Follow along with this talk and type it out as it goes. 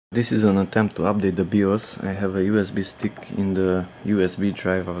This is an attempt to update the BIOS. I have a USB stick in the USB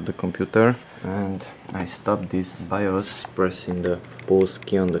drive of the computer and I stop this BIOS pressing the pause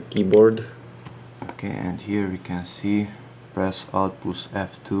key on the keyboard. Okay, and here we can see press Alt plus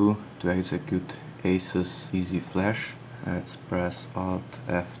F2 to execute ASUS Easy Flash. Let's press Alt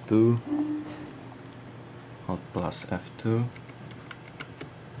F2, Alt plus F2.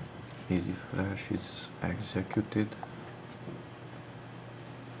 Easy Flash is executed.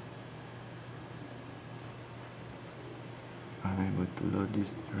 I'm able to load this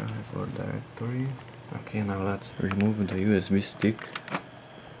drive or directory. Okay, now let's remove the USB stick.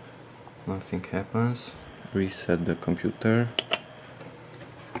 Nothing happens. Reset the computer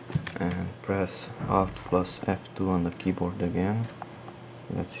and press Alt plus F2 on the keyboard again.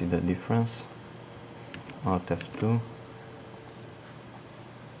 Let's see the difference. Alt F2.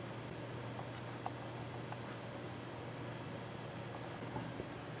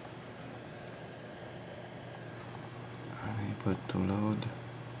 Unable to load.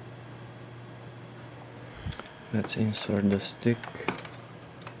 Let's insert the stick.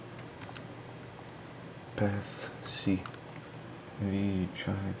 Path C. V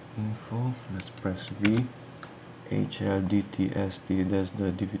drive info. Let's press V. HLDTSD, that's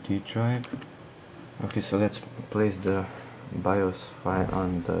the DVD drive. Okay, so let's place the BIOS file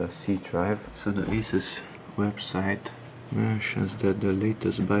on the C drive. So the ASUS website mentions that the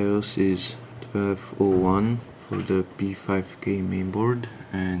latest BIOS is 1201 for the P5K mainboard,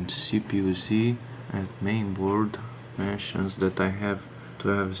 and CPU-Z at mainboard mentions that I have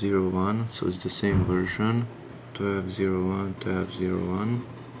 1201, so it's the same version, 1201, 1201.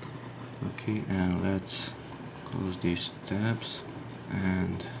 Okay, and let's close these tabs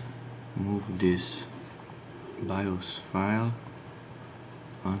and move this BIOS file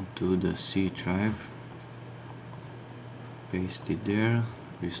onto the C drive. Paste it there,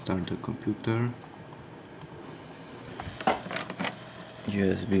 restart the computer.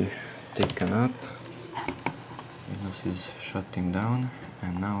 USB taken out. BIOS is shutting down,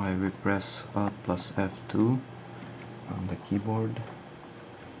 and now I will press Alt plus F2 on the keyboard.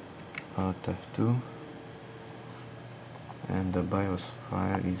 Alt F2, and the BIOS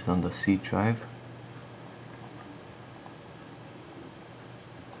file is on the C drive.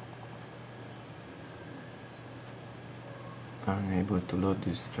 Unable to load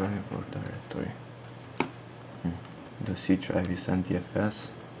this drive or directory. The C drive is NTFS.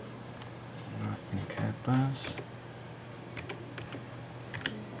 Nothing happens.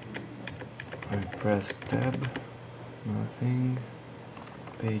 I press tab. Nothing.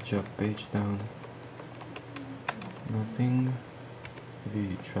 Page up, page down. Nothing.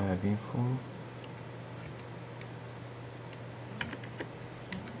 V drive info.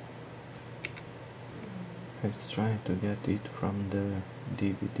 It's trying to get it from the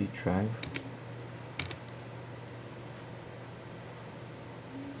DVD drive.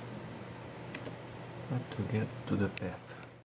 But to get to the path.